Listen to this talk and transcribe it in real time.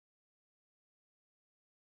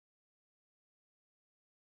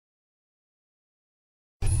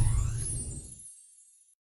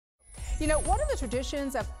You know, one of the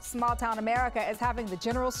traditions of small town America is having the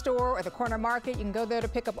general store or the corner market. You can go there to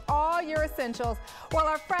pick up all your essentials. Well,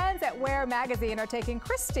 our friends at Where Magazine are taking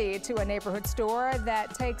Christy to a neighborhood store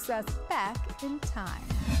that takes us back in time.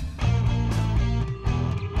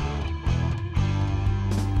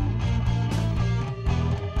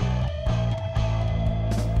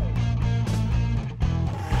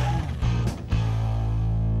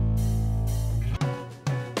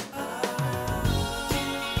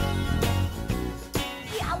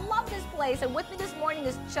 And with me this morning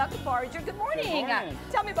is Chuck Barger. Good morning. Good morning.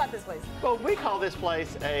 Tell me about this place. Well, we call this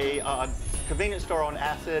place a convenience store on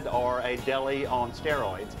acid or a deli on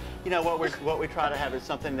steroids. You know, what we try to have is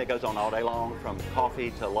something that goes on all day long, from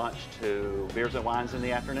coffee to lunch to beers and wines in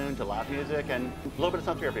the afternoon to live music, and a little bit of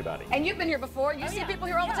something for everybody. And you've been here before. You see people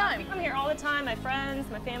here all the time. We come here all the time. My friends,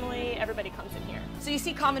 my family, everybody comes in here. So you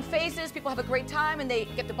see common faces, people have a great time, and they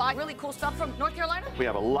get to buy really cool stuff from North Carolina? We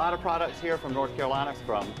have a lot of products here from North Carolina,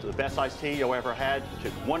 from the best iced tea you'll ever had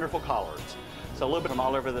to wonderful collards. So a little bit from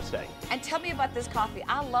all over the state. And tell me about this coffee.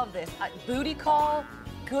 I love this. Booty call,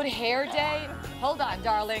 good hair day. Hold on,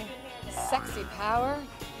 darling. Sexy power.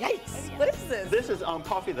 Yikes. What is this? This is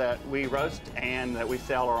coffee that we roast and that we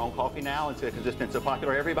sell our own coffee now. It's just been so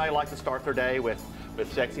popular. Everybody likes to start their day with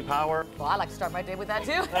sexy power. Well, I like to start my day with that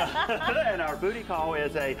too. And our booty call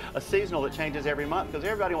is a seasonal that changes every month because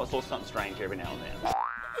everybody wants a little something strange every now and then.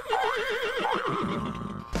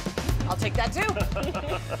 I'll take that too.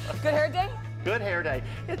 Good hair day? Good hair day.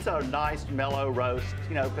 It's a nice, mellow roast,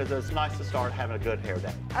 you know, because it's nice to start having a good hair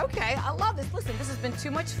day. Okay, I love this. Listen, this has been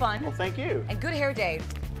too much fun. Well, thank you. And good hair day.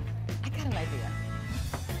 I got an idea.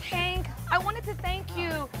 Hank, I wanted to thank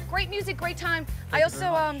you. Great music, great time. I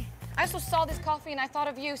also saw this coffee and I thought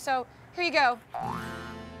of you, so here you go.